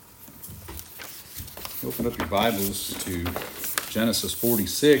Open up your Bibles to Genesis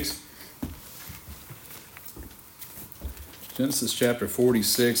 46. Genesis chapter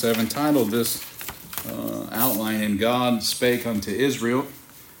 46. I've entitled this outline, "And God Spake unto Israel."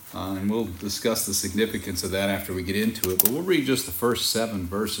 And we'll discuss the significance of that after we get into it. But we'll read just the first 7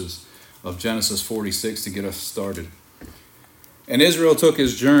 verses of Genesis 46 to get us started. "And Israel took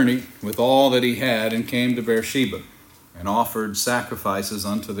his journey with all that he had, and came to Beersheba, and offered sacrifices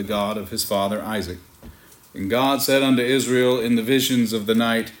unto the God of his father Isaac. And God said unto Israel in the visions of the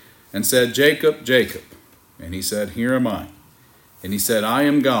night, and said, Jacob, Jacob. And he said, Here am I. And he said, I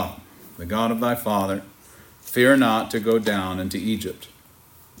am God, the God of thy father. Fear not to go down into Egypt.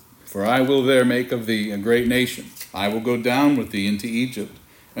 For I will there make of thee a great nation. I will go down with thee into Egypt,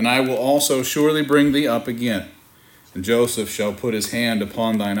 and I will also surely bring thee up again. And Joseph shall put his hand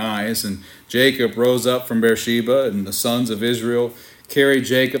upon thine eyes. And Jacob rose up from Beersheba, and the sons of Israel carried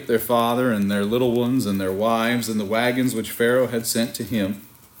Jacob their father, and their little ones, and their wives, and the wagons which Pharaoh had sent to him,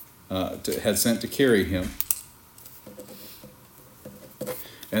 to carry him.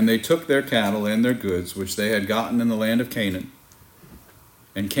 And they took their cattle and their goods, which they had gotten in the land of Canaan,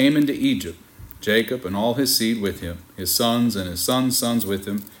 and came into Egypt, Jacob and all his seed with him, his sons and his sons' sons with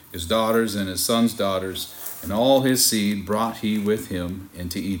him, his daughters and his sons' daughters, and all his seed brought he with him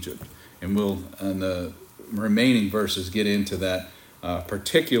into Egypt." And we'll, in the remaining verses, get into that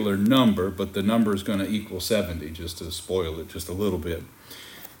particular number, but the number is going to equal 70, just to spoil it just a little bit.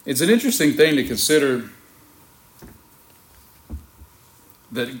 It's an interesting thing to consider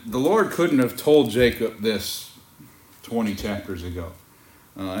that the Lord couldn't have told Jacob this 20 chapters ago.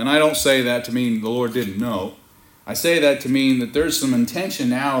 And I don't say that to mean the Lord didn't know. I say that to mean that there's some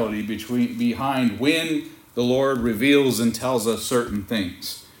intentionality behind when the Lord reveals and tells us certain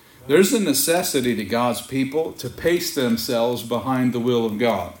things. There's a necessity to God's people to pace themselves behind the will of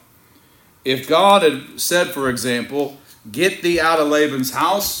God. If God had said, for example, get thee out of Laban's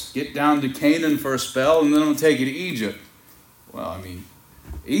house, get down to Canaan for a spell, and then I'll take you to Egypt. Well,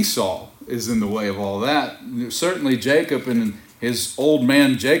 Esau is in the way of all that. Certainly Jacob in his old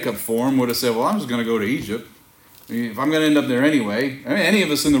man Jacob form would have said, well, I'm just going to go to Egypt. If I'm going to end up there anyway, any of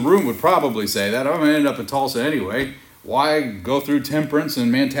us in the room would probably say that. I'm going to end up in Tulsa anyway. Why go through Temperance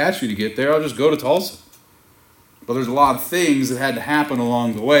and Mantashew to get there? I'll just go to Tulsa. But there's a lot of things that had to happen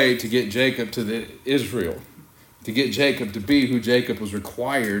along the way to get Jacob to Israel, to get Jacob to be who Jacob was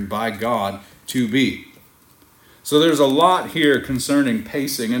required by God to be. So there's a lot here concerning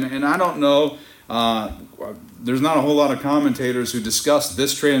pacing. And I don't know, there's not a whole lot of commentators who discuss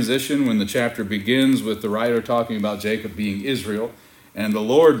this transition when the chapter begins with the writer talking about Jacob being Israel, and the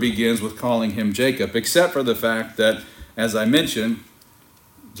Lord begins with calling him Jacob, except for the fact that, as I mentioned,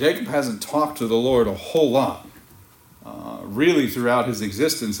 Jacob hasn't talked to the Lord a whole lot, really throughout his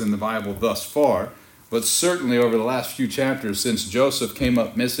existence in the Bible thus far, but certainly over the last few chapters since Joseph came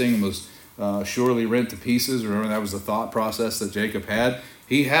up missing and was surely rent to pieces. Remember, that was the thought process that Jacob had.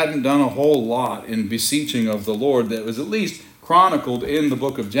 He hadn't done a whole lot in beseeching of the Lord that was at least chronicled in the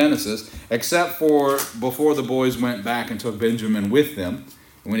book of Genesis, except for before the boys went back and took Benjamin with them,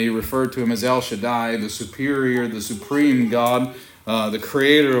 when he referred to him as El Shaddai, the superior, the supreme God, the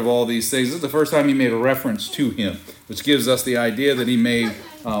creator of all these things. This is the first time he made a reference to him, which gives us the idea that he may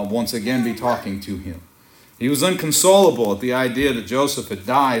once again be talking to him. He was inconsolable at the idea that Joseph had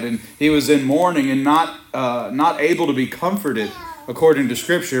died, and he was in mourning and not able to be comforted, according to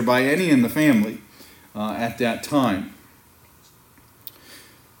Scripture, by any in the family at that time.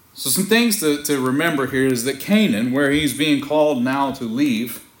 So some things to remember here is that Canaan, where he's being called now to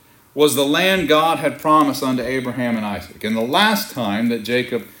leave, was the land God had promised unto Abraham and Isaac. And the last time that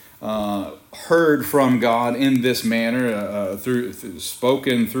Jacob heard from God in this manner,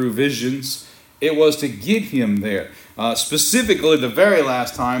 spoken through visions, it was to get him there. Specifically, the very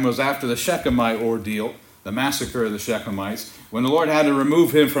last time was after the Shechemite ordeal, the massacre of the Shechemites, when the Lord had to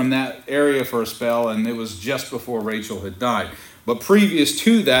remove him from that area for a spell, and it was just before Rachel had died. But previous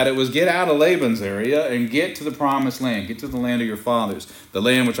to that, it was get out of Laban's area and get to the promised land. Get to the land of your fathers, the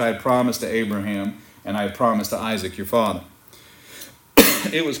land which I had promised to Abraham and I had promised to Isaac your father.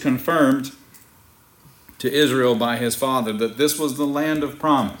 It was confirmed to Israel by his father that this was the land of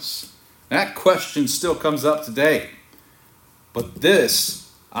promise. That question still comes up today. But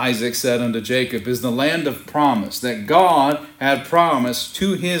this, Isaac said unto Jacob, is the land of promise that God had promised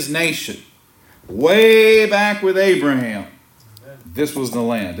to his nation way back with Abraham. This was the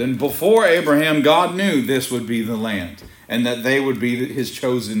land. And before Abraham, God knew this would be the land and that they would be his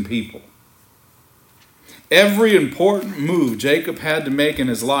chosen people. Every important move Jacob had to make in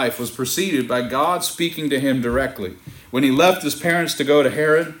his life was preceded by God speaking to him directly. When he left his parents to go to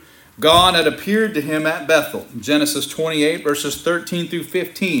Haran, God had appeared to him at Bethel. Genesis 28 verses 13 through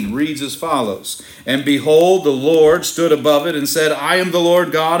 15 reads as follows. And behold, the Lord stood above it and said, I am the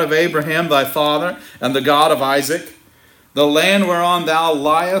Lord God of Abraham thy father, and the God of Isaac. The land whereon thou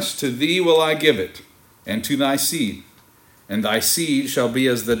liest, to thee will I give it, and to thy seed. And thy seed shall be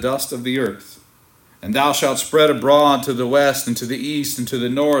as the dust of the earth. And thou shalt spread abroad to the west, and to the east, and to the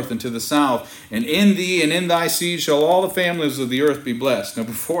north, and to the south. And in thee and in thy seed shall all the families of the earth be blessed. Now,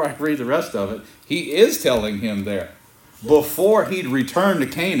 before I read the rest of it, he is telling him there, before he'd return to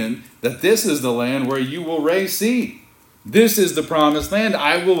Canaan, that this is the land where you will raise seed. This is the promised land.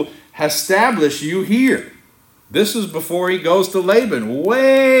 I will establish you here. This is before he goes to Laban,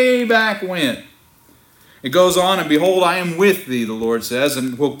 way back when. It goes on, and behold, I am with thee, the Lord says,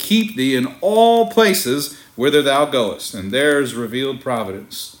 and will keep thee in all places whither thou goest. And there is revealed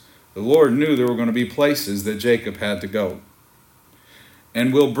providence. The Lord knew there were going to be places that Jacob had to go.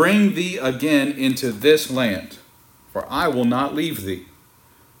 And will bring thee again into this land, for I will not leave thee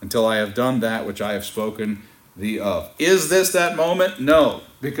until I have done that which I have spoken thee of. Is this that moment? No,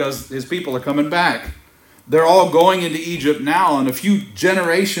 because his people are coming back. They're all going into Egypt now, and a few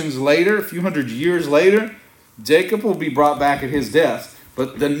generations later, a few hundred years later, Jacob will be brought back at his death.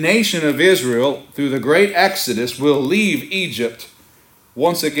 But the nation of Israel, through the great Exodus, will leave Egypt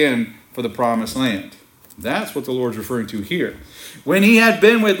once again for the promised land. That's what the Lord's referring to here. When he had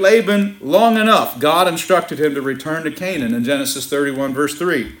been with Laban long enough, God instructed him to return to Canaan in Genesis 31, verse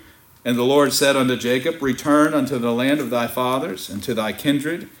 3. And the Lord said unto Jacob, return unto the land of thy fathers, and to thy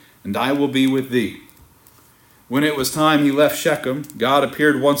kindred, and I will be with thee. When it was time he left Shechem, God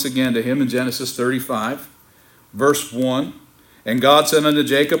appeared once again to him in Genesis 35, verse 1. And God said unto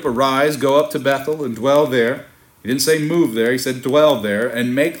Jacob, arise, go up to Bethel, and dwell there. He didn't say move there, he said dwell there,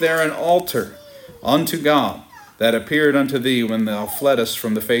 and make there an altar unto God that appeared unto thee when thou fleddest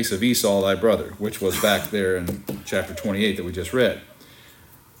from the face of Esau thy brother, which was back there in chapter 28 that we just read.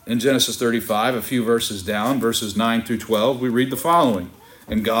 In Genesis 35, a few verses down, verses 9 through 12, we read the following.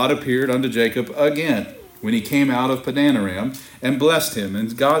 And God appeared unto Jacob again, when he came out of Padanaram, and blessed him.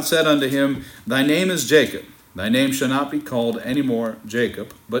 And God said unto him, thy name is Jacob. Thy name shall not be called any more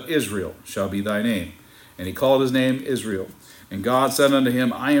Jacob, but Israel shall be thy name. And he called his name Israel. And God said unto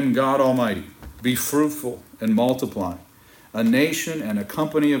him, I am God Almighty. Be fruitful and multiply. A nation and a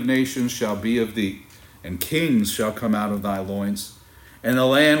company of nations shall be of thee, and kings shall come out of thy loins. And the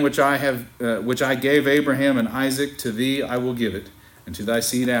land which I gave Abraham and Isaac, to thee I will give it, and to thy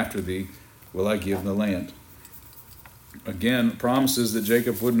seed after thee will I give the land. Again, promises that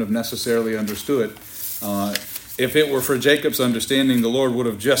Jacob wouldn't have necessarily understood. If it were for Jacob's understanding, the Lord would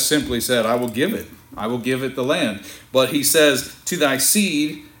have just simply said, I will give it. I will give it the land. But he says, to thy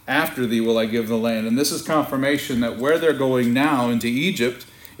seed after thee will I give the land. And this is confirmation that where they're going now into Egypt,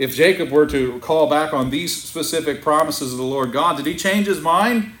 if Jacob were to call back on these specific promises of the Lord God, did he change his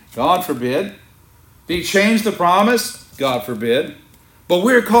mind? God forbid. Did he change the promise? God forbid. But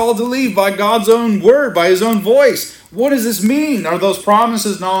we're called to leave by God's own word, by his own voice. What does this mean? Are those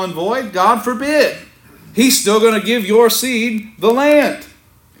promises null and void? God forbid. He's still going to give your seed the land.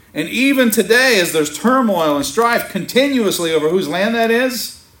 And even today, as there's turmoil and strife continuously over whose land that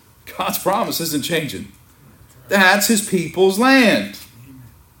is, God's promise isn't changing. That's his people's land.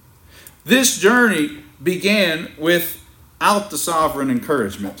 This journey began without the sovereign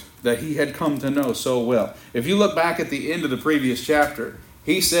encouragement that he had come to know so well. If you look back at the end of the previous chapter,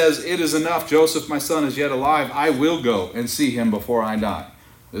 he says, it is enough, Joseph, my son, is yet alive. I will go and see him before I die.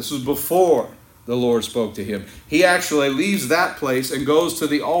 This was before the Lord spoke to him. He actually leaves that place and goes to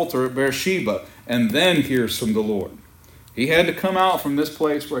the altar at Beersheba and then hears from the Lord. He had to come out from this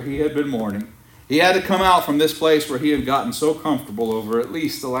place where he had been mourning. He had to come out from this place where he had gotten so comfortable over at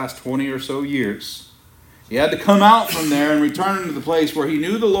least the last 20 or so years. He had to come out from there and return to the place where he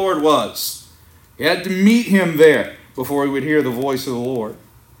knew the Lord was. He had to meet him there before he would hear the voice of the Lord.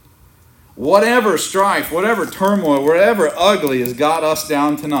 Whatever strife, whatever turmoil, whatever ugly has got us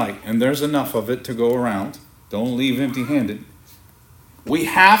down tonight, and there's enough of it to go around. Don't leave empty-handed. We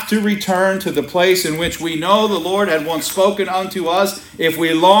have to return to the place in which we know the Lord had once spoken unto us if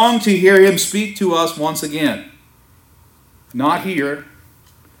we long to hear him speak to us once again. Not here,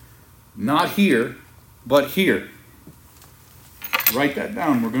 but here. Write that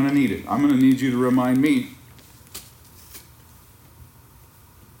down. We're going to need it. I'm going to need you to remind me.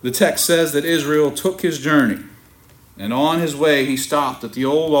 The text says that Israel took his journey, and on his way he stopped at the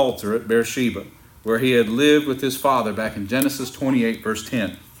old altar at Beersheba, where he had lived with his father back in Genesis 28, verse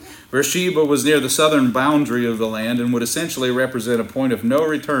 10. Beersheba was near the southern boundary of the land and would essentially represent a point of no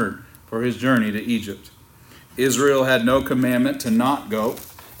return for his journey to Egypt. Israel had no commandment to not go,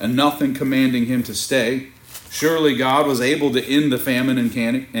 and nothing commanding him to stay. Surely God was able to end the famine in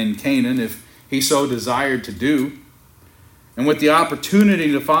Canaan if he so desired to do. And with the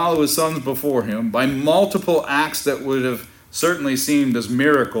opportunity to follow his sons before him by multiple acts that would have certainly seemed as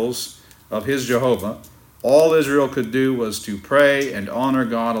miracles of his Jehovah, all Israel could do was to pray and honor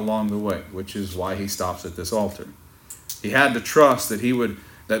God along the way, which is why he stops at this altar. He had to trust that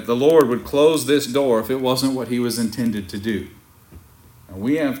the Lord would close this door if it wasn't what he was intended to do. And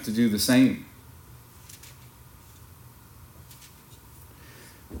we have to do the same.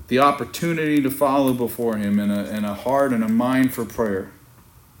 The opportunity to follow before him in a heart and a mind for prayer.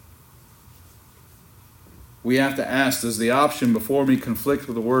 We have to ask, does the option before me conflict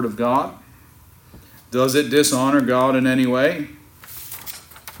with the Word of God? Does it dishonor God in any way?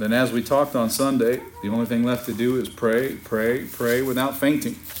 Then, as we talked on Sunday, the only thing left to do is pray, pray, pray without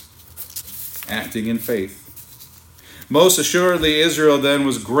fainting, acting in faith. Most assuredly, Israel then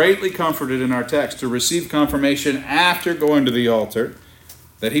was greatly comforted in our text to receive confirmation after going to the altar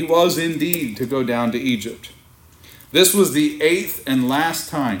that he was indeed to go down to Egypt. This was the 8th and last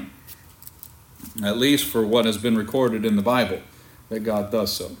time, at least for what has been recorded in the Bible, that God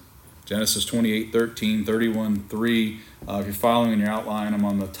does so. Genesis 28:13, 31:3. If you're following in your outline, I'm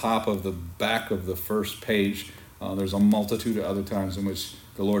on the top of the back of the first page. There's a multitude of other times in which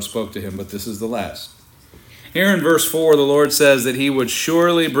the Lord spoke to him, but this is the last. Here in verse 4, the Lord says that he would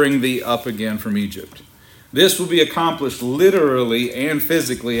surely bring thee up again from Egypt. This will be accomplished literally and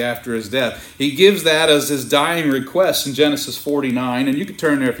physically after his death. He gives that as his dying request in Genesis 49, and you can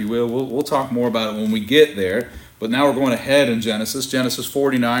turn there if you will. We'll talk more about it when we get there. But now we're going ahead in Genesis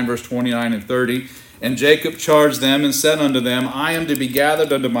 49, verse 29 and 30. And Jacob charged them and said unto them, I am to be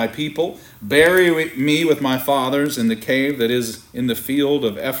gathered unto my people. Bury me with my fathers in the cave that is in the field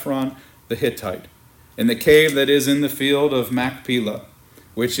of Ephron the Hittite, in the cave that is in the field of Machpelah,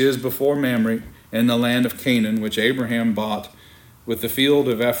 which is before Mamre, in the land of Canaan, which Abraham bought with the field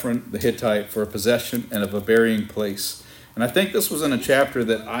of Ephron the Hittite for a possession and of a burying place. And I think this was in a chapter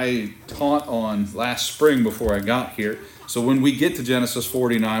that I taught on last spring before I got here. So when we get to Genesis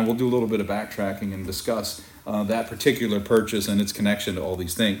 49, we'll do a little bit of backtracking and discuss that particular purchase and its connection to all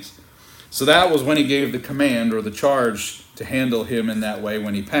these things. So that was when he gave the command or the charge to handle him in that way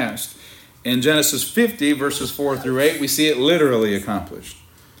when he passed. In Genesis 50, verses 4 through 8, we see it literally accomplished.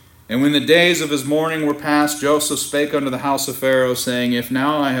 And when the days of his mourning were past, Joseph spake unto the house of Pharaoh, saying, If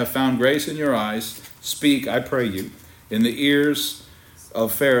now I have found grace in your eyes, speak, I pray you, in the ears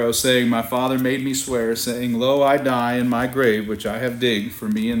of Pharaoh, saying, My father made me swear, saying, Lo, I die in my grave, which I have digged for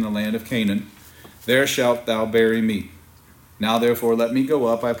me in the land of Canaan. There shalt thou bury me. Now therefore let me go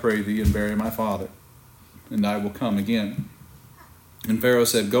up, I pray thee, and bury my father, and I will come again. And Pharaoh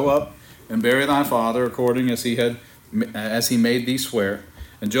said, Go up and bury thy father, according as he made thee swear.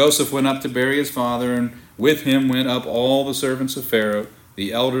 And Joseph went up to bury his father, and with him went up all the servants of Pharaoh,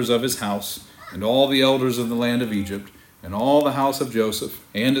 the elders of his house, and all the elders of the land of Egypt, and all the house of Joseph,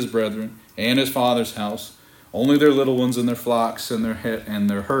 and his brethren, and his father's house. Only their little ones and their flocks and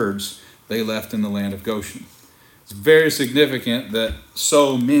their herds they left in the land of Goshen. It's very significant that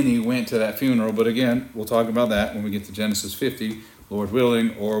so many went to that funeral, but again, we'll talk about that when we get to Genesis 50, Lord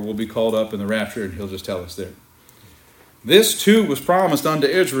willing, or we'll be called up in the rapture, and he'll just tell us there. This too was promised unto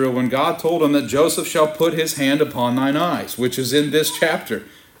Israel when God told him that Joseph shall put his hand upon thine eyes, which is in this chapter.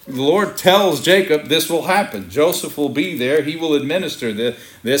 The Lord tells Jacob this will happen. Joseph will be there. He will administer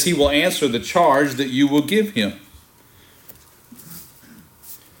this. He will answer the charge that you will give him.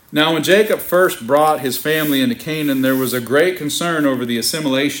 Now, when Jacob first brought his family into Canaan, there was a great concern over the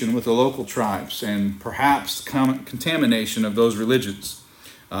assimilation with the local tribes and perhaps contamination of those religions.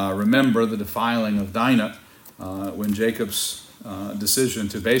 Remember the defiling of Dinah. When Jacob's decision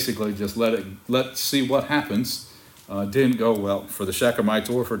to basically just let's see what happens didn't go well for the Shechemites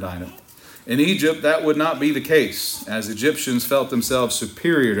or for Dinah. In Egypt, that would not be the case, as Egyptians felt themselves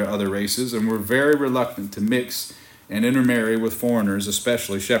superior to other races and were very reluctant to mix and intermarry with foreigners,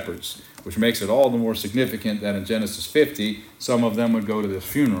 especially shepherds, which makes it all the more significant that in Genesis 50, some of them would go to this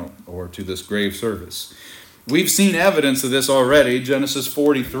funeral or to this grave service. We've seen evidence of this already. Genesis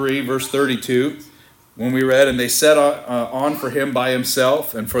 43, verse 32. When we read, and they set on for him by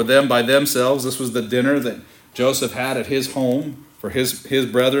himself, and for them by themselves. This was the dinner that Joseph had at his home for his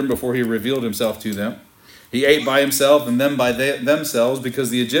brethren before he revealed himself to them. He ate by himself and them by themselves, because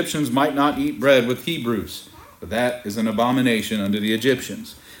the Egyptians might not eat bread with Hebrews. But that is an abomination unto the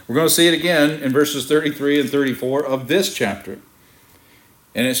Egyptians. We're going to see it again in verses 33 and 34 of this chapter.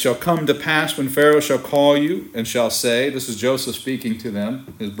 And it shall come to pass when Pharaoh shall call you and shall say, this is Joseph speaking to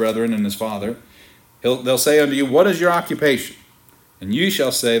them, his brethren and his father, they'll say unto you, What is your occupation? And ye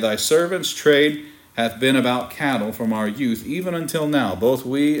shall say, Thy servant's trade hath been about cattle from our youth, even until now, both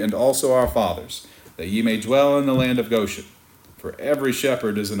we and also our fathers, that ye may dwell in the land of Goshen. For every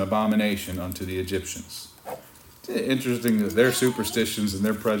shepherd is an abomination unto the Egyptians. It's interesting that their superstitions and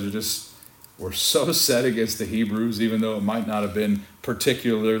their prejudice were so set against the Hebrews, even though it might not have been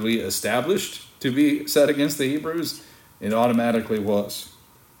particularly established to be set against the Hebrews. It automatically was.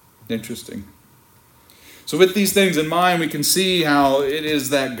 Interesting. So with these things in mind, we can see how it is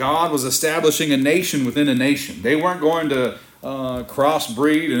that God was establishing a nation within a nation. They weren't going to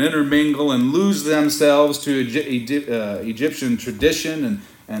crossbreed and intermingle and lose themselves to Egyptian tradition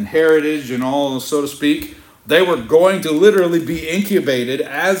and heritage and all, so to speak. They were going to literally be incubated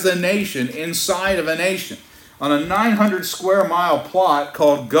as a nation inside of a nation. On a 900 square mile plot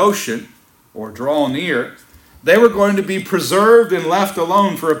called Goshen, or draw near, they were going to be preserved and left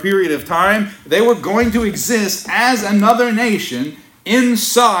alone for a period of time. They were going to exist as another nation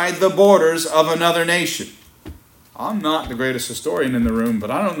inside the borders of another nation. I'm not the greatest historian in the room,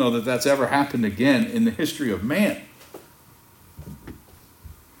 but I don't know that that's ever happened again in the history of man.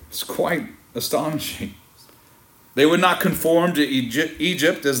 It's quite astonishing. They would not conform to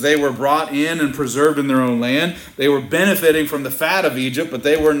Egypt as they were brought in and preserved in their own land. They were benefiting from the fat of Egypt, but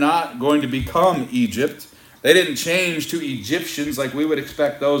they were not going to become Egypt. They didn't change to Egyptians like we would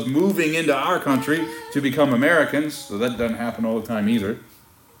expect those moving into our country to become Americans. So that doesn't happen all the time either.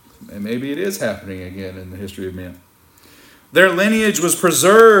 And maybe it is happening again in the history of man. Their lineage was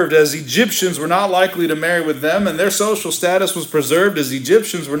preserved as Egyptians were not likely to marry with them, and their social status was preserved as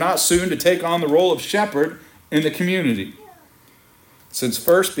Egyptians were not soon to take on the role of shepherd in the community. Since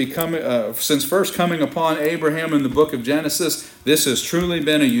first coming upon Abraham in the book of Genesis, this has truly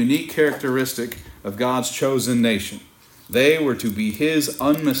been a unique characteristic of God's chosen nation. They were to be his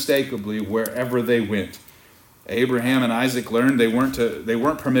unmistakably wherever they went. Abraham and Isaac learned they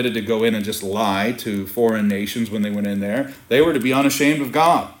weren't permitted to go in and just lie to foreign nations when they went in there. They were to be unashamed of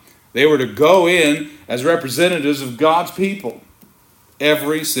God. They were to go in as representatives of God's people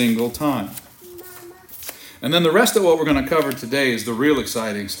every single time. And then the rest of what we're going to cover today is the real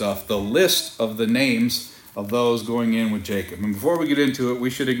exciting stuff, the list of the names of those going in with Jacob. And before we get into it,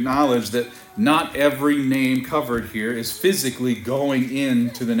 we should acknowledge that not every name covered here is physically going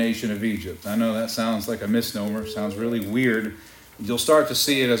into the nation of Egypt. I know that sounds like a misnomer, sounds really weird. You'll start to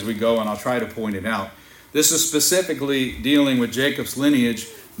see it as we go, and I'll try to point it out. This is specifically dealing with Jacob's lineage,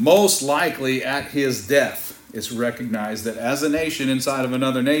 most likely at his death. It's recognized that as a nation inside of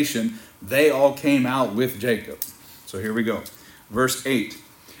another nation, they all came out with Jacob. So here we go. Verse 8.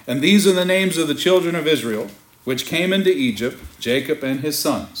 And these are the names of the children of Israel, which came into Egypt, Jacob and his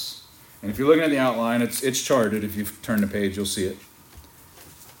sons. And if you're looking at the outline, it's charted. If you turn the page, you'll see it.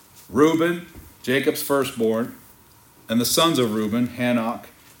 Reuben, Jacob's firstborn, and the sons of Reuben, Hanok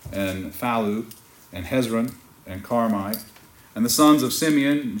and Phalu, and Hezron and Carmi, and the sons of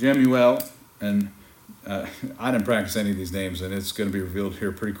Simeon, Jemuel, and I didn't practice any of these names, and it's going to be revealed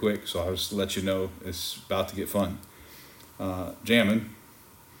here pretty quick, so I'll just let you know it's about to get fun. Jamin,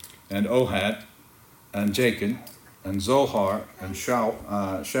 and Ohad, and Jachin, and Zohar, and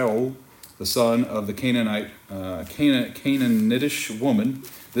Shaul, the son of the Canaanitish woman.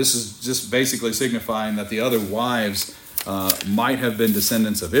 This is just basically signifying that the other wives might have been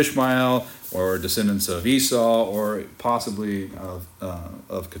descendants of Ishmael, or descendants of Esau, or possibly of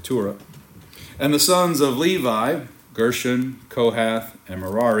Keturah. And the sons of Levi, Gershon, Kohath, and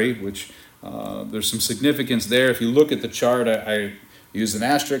Merari, which there's some significance there. If you look at the chart, I use an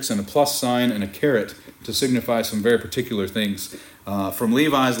asterisk and a plus sign and a caret to signify some very particular things. From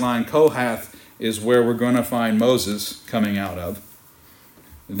Levi's line, Kohath is where we're going to find Moses coming out of.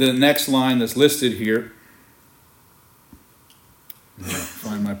 The next line that's listed here,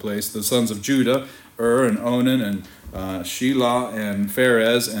 find my place, the sons of Judah, and Onan, and Shelah, and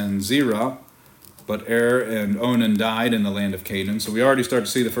Pharez, and Zerah. But and Onan died in the land of Canaan. So we already start to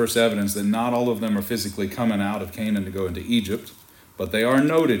see the first evidence that not all of them are physically coming out of Canaan to go into Egypt. But they are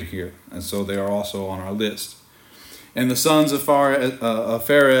noted here, and so they are also on our list. And the sons of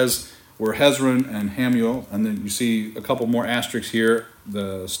Pharez were Hezron and Hamuel. And then you see a couple more asterisks here.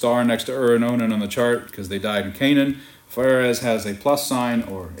 The star next to and Onan on the chart because they died in Canaan. Pharez has a plus sign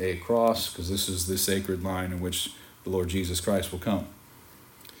or a cross because this is the sacred line in which the Lord Jesus Christ will come.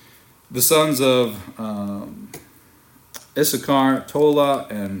 The sons of Issachar, Tola,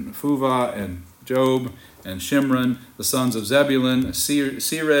 and Phuvah, and Job, and Shimron. The sons of Zebulun,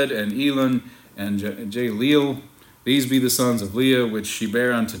 Sered, and Elon, and Jaleel. These be the sons of Leah, which she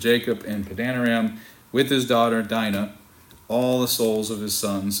bare unto Jacob in Padanaram, with his daughter Dinah. All the souls of his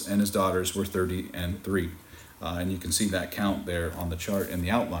sons and his daughters were 33. And you can see that count there on the chart in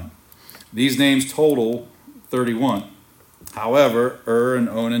the outline. These names total 31. However, and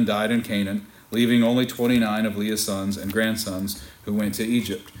Onan died in Canaan, leaving only 29 of Leah's sons and grandsons who went to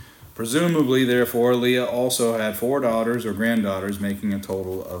Egypt. Presumably, therefore, Leah also had 4 daughters or granddaughters, making a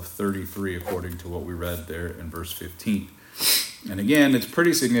total of 33, according to what we read there in verse 15. And again, it's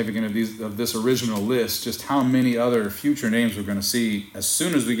pretty significant of this original list, just how many other future names we're going to see as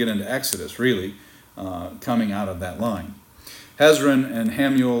soon as we get into Exodus, really, coming out of that line. Hezron and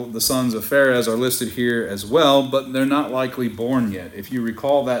Hamuel, the sons of Pharez, are listed here as well, but they're not likely born yet. If you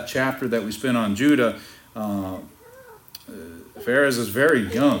recall that chapter that we spent on Judah, Pharez is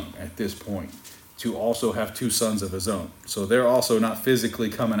very young at this point to also have 2 sons of his own. So they're also not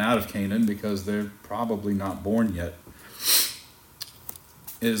physically coming out of Canaan because they're probably not born yet.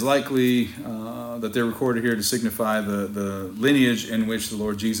 It is likely that they're recorded here to signify the lineage in which the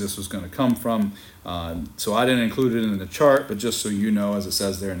Lord Jesus was going to come from. So I didn't include it in the chart, but just so you know, as it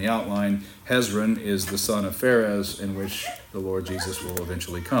says there in the outline, Hezron is the son of Pharez in which the Lord Jesus will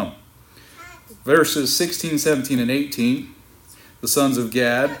eventually come. Verses 16, 17, and 18, the sons of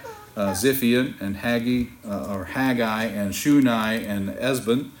Gad, Ziphion and Haggai and Shunai and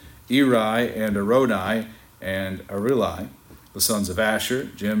Esbon, Eri and Arodi and Arilai. The sons of Asher,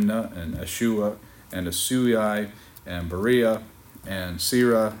 Jimnah and Ashua and Asui and Beriah and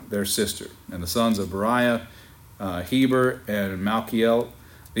Serah, their sister. And the sons of Beriah, Heber and Malchiel.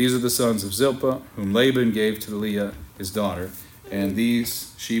 These are the sons of Zilpah, whom Laban gave to Leah, his daughter. And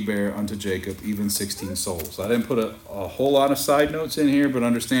these she bare unto Jacob, even 16 souls. I didn't put a whole lot of side notes in here, but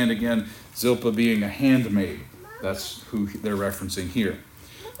understand again, Zilpah being a handmaid. That's who they're referencing here.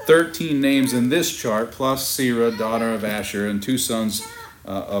 13 names in this chart, plus Serah, daughter of Asher, and 2 sons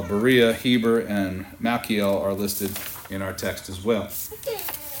of Beriah, Heber, and Malchiel are listed in our text as well.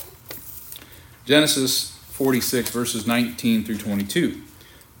 Genesis 46, verses 19 through 22.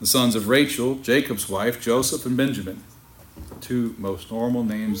 The sons of Rachel, Jacob's wife, Joseph and Benjamin. 2 most normal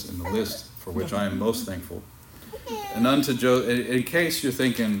names in the list, for which I am most thankful. And unto Joseph, in case you're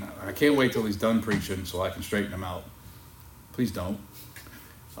thinking, I can't wait till he's done preaching so I can straighten him out. Please don't.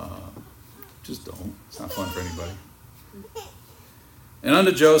 Just don't. It's not fun for anybody. And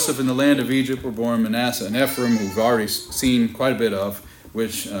unto Joseph in the land of Egypt were born Manasseh and Ephraim, who we've already seen quite a bit of,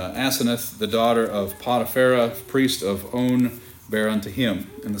 which Asenath, the daughter of Potipharah, priest of On, bare unto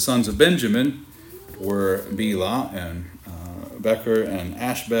him. And the sons of Benjamin were Bela and Becher and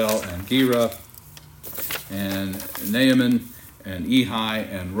Ashbel and Gera and Naaman and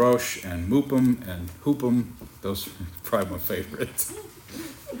Ehi and Rosh and Mupim and Hupim. Those are probably my favorites.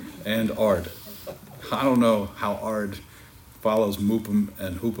 And Ard. I don't know how Ard follows Mupim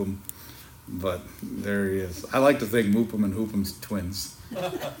and Hupim, but there he is. I like to think Mupim and Hupim's twins.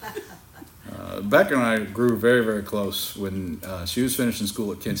 Becca and I grew very, very close when she was finishing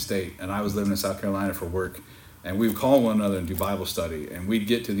school at Kent State, and I was living in South Carolina for work. And we would call one another and do Bible study, and we'd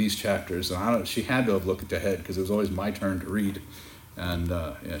get to these chapters, and she had to have looked ahead because it was always my turn to read. And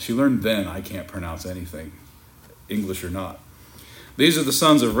she learned then I can't pronounce anything, English or not. These are the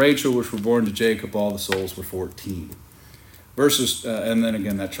sons of Rachel, which were born to Jacob. All the souls were 14. Verses, and then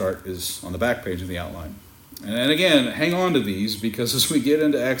again, that chart is on the back page of the outline. And again, hang on to these, because as we get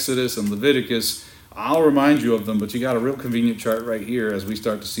into Exodus and Leviticus, I'll remind you of them, but you got a real convenient chart right here as we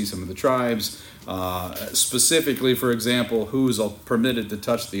start to see some of the tribes. Specifically, for example, who's permitted to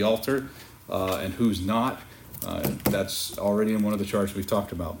touch the altar and who's not. That's already in one of the charts we've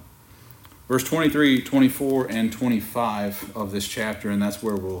talked about. Verse 23, 24, and 25 of this chapter, and that's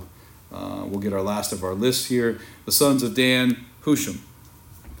where we'll get our last of our list here. The sons of Dan, Husham.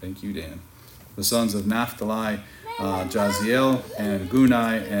 Thank you, Dan. The sons of Naphtali, Jaziel, and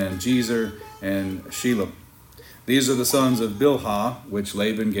Gunai, and Jezer, and Shelam. These are the sons of Bilhah, which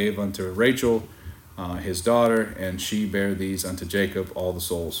Laban gave unto Rachel, his daughter, and she bare these unto Jacob. All the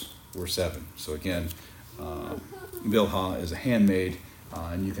souls were 7. So again, Bilhah is a handmaid.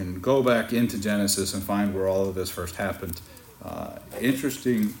 And you can go back into Genesis and find where all of this first happened.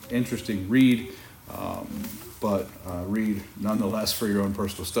 Interesting read, but read nonetheless for your own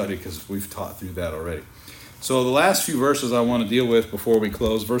personal study, because we've taught through that already. So the last few verses I want to deal with before we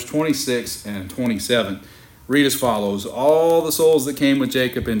close, verse 26 and 27, read as follows. All the souls that came with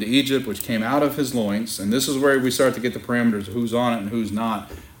Jacob into Egypt, which came out of his loins, and this is where we start to get the parameters of who's on it and who's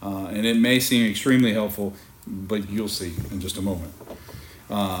not, and it may seem extremely helpful, but you'll see in just a moment.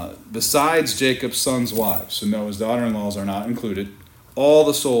 Besides Jacob's sons' wives, so Noah's daughter-in-laws are not included, all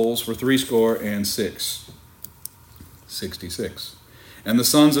the souls were 66. And the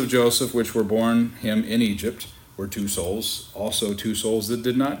sons of Joseph, which were born him in Egypt, were 2 souls, also 2 souls that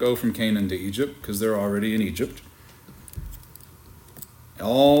did not go from Canaan to Egypt because they're already in Egypt.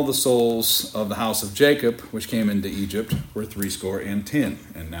 All the souls of the house of Jacob, which came into Egypt, were 70,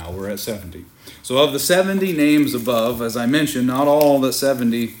 and now we're at 70. So of the 70 names above, as I mentioned, not all the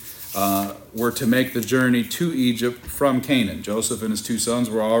 70 were to make the journey to Egypt from Canaan. Joseph and his 2 sons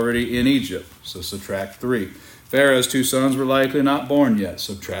were already in Egypt, so subtract 3. Pharaoh's 2 sons were likely not born yet,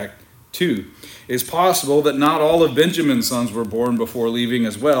 subtract 2. It's possible that not all of Benjamin's sons were born before leaving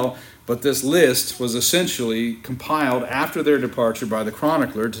as well, but this list was essentially compiled after their departure by the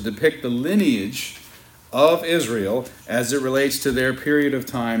chronicler to depict the lineage of Israel as it relates to their period of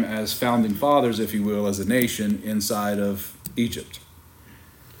time as founding fathers, if you will, as a nation inside of Egypt.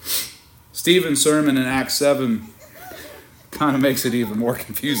 Stephen's sermon in Acts 7 kind of makes it even more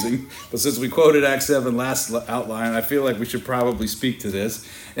confusing. But since we quoted Acts 7 last outline, I feel like we should probably speak to this.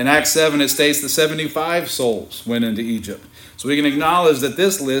 In Acts 7, it states that 75 souls went into Egypt. So we can acknowledge that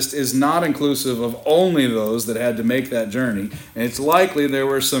this list is not inclusive of only those that had to make that journey. And it's likely there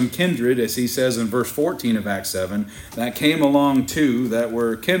were some kindred, as he says in verse 14 of Acts 7, that came along too, that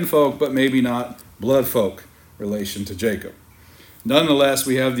were kinfolk, but maybe not blood folk relation to Jacob. Nonetheless,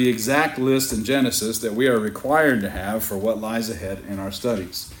 we have the exact list in Genesis that we are required to have for what lies ahead in our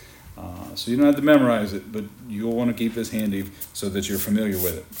studies. So you don't have to memorize it, but you'll want to keep this handy so that you're familiar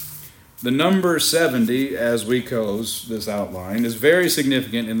with it. The number 70, as we close this outline, is very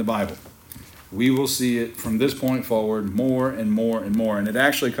significant in the Bible. We will see it from this point forward more and more and more. And it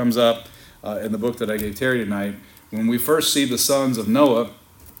actually comes up in the book that I gave Terry tonight. When we first see the sons of Noah,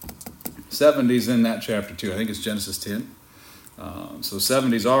 70 is in that chapter 2. I think it's Genesis 10. So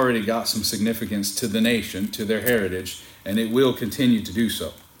 70's already got some significance to the nation, to their heritage, and it will continue to do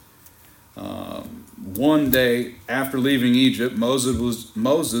so. One day after leaving Egypt,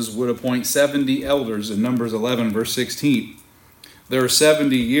 Moses would appoint 70 elders in Numbers 11, verse 16. There are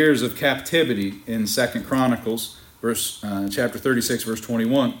 70 years of captivity in 2 Chronicles, chapter 36, verse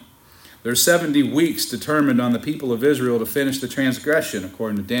 21. There are 70 weeks determined on the people of Israel to finish the transgression,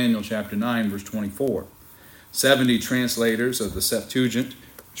 according to Daniel chapter 9, verse 24. 70 translators of the Septuagint,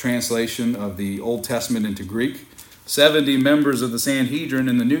 translation of the Old Testament into Greek, 70 members of the Sanhedrin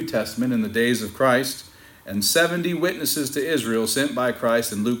in the New Testament in the days of Christ, and 70 witnesses to Israel sent by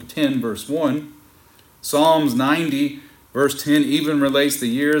Christ in Luke 10, verse 1. Psalms 90, verse 10 even relates the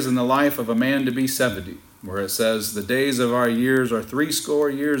years in the life of a man to be 70, where it says, "The days of our years are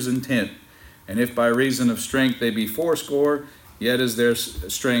 80 years and 10, and if by reason of strength they be 80, yet is their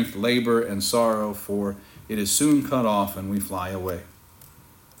strength labor and sorrow, for it is soon cut off and we fly away.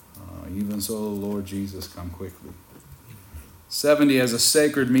 Even so, Lord Jesus, come quickly." 70 has a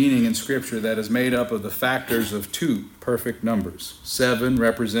sacred meaning in Scripture that is made up of the factors of 2 perfect numbers. 7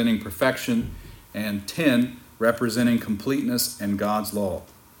 representing perfection and 10 representing completeness and God's law.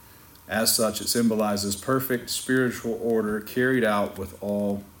 As such, it symbolizes perfect spiritual order carried out with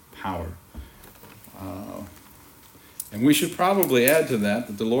all power. And we should probably add to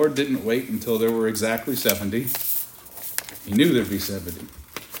that the Lord didn't wait until there were exactly 70. He knew there'd be 70.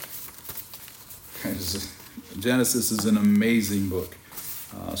 Genesis is an amazing book.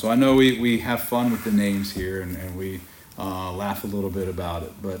 So I know we have fun with the names here and we laugh a little bit about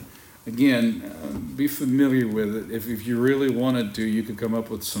it. But again, be familiar with it. If you really wanted to, you could come up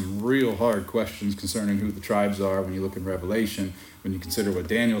with some real hard questions concerning who the tribes are when you look in Revelation, when you consider what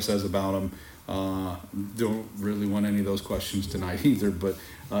Daniel says about them. Don't really want any of those questions tonight either, but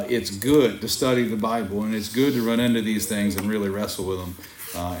it's good to study the Bible, and it's good to run into these things and really wrestle with them.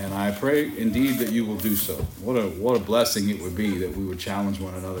 And I pray indeed that you will do so. What a blessing it would be that we would challenge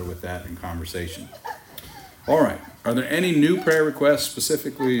one another with that in conversation. All right. Are there any new prayer requests,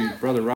 specifically Brother Rob?